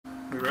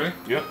You ready?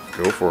 Yep.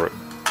 Go for it.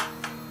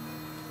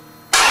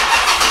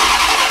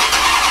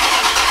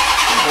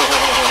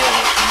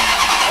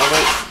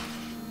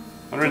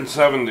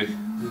 170.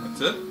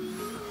 That's it?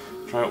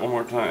 Try it one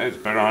more time. Hey, it's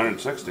better than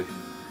 160.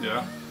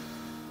 Yeah.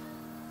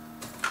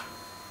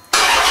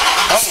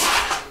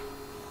 Oh!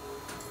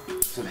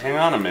 I said, hang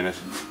on a minute.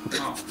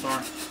 Oh,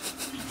 sorry.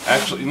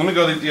 Actually, let me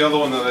go to the other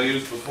one that I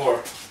used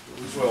before.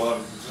 This way I'll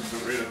have a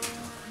consistent reading.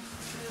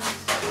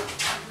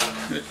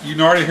 You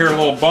can already hear a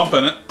little bump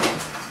in it.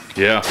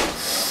 Yeah.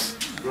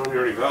 You don't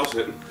hear any valves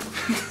hitting.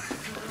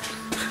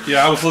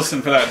 Yeah, I was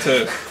listening for that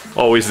too.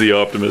 Always the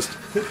optimist.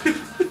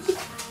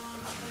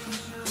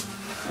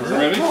 Is that,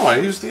 ready? no, I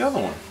used the other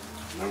one.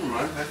 Never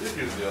mind, I did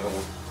use the other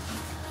one.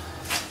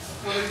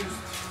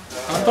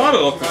 I thought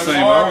it looked the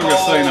same. I wasn't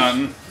gonna say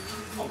nothing.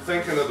 I'm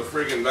thinking of the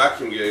friggin'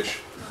 vacuum gauge.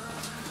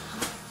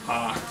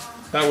 Ah,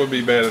 that would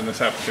be bad in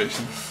this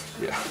application.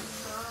 Yeah.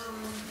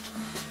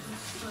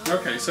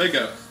 Okay, say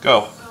go.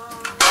 Go.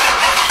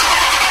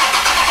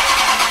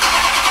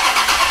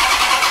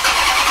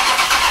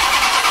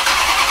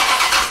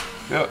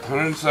 Yeah,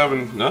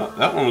 107. No,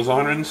 that one was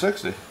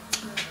 160.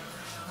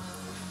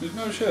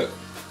 No shit.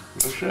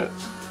 No shit.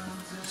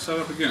 Set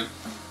up again.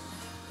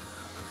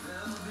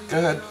 Go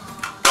ahead.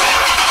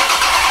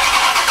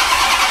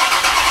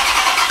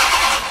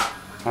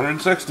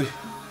 160.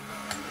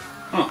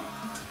 Huh.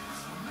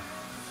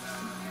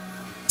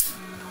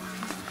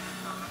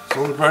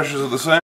 So the pressures are the same.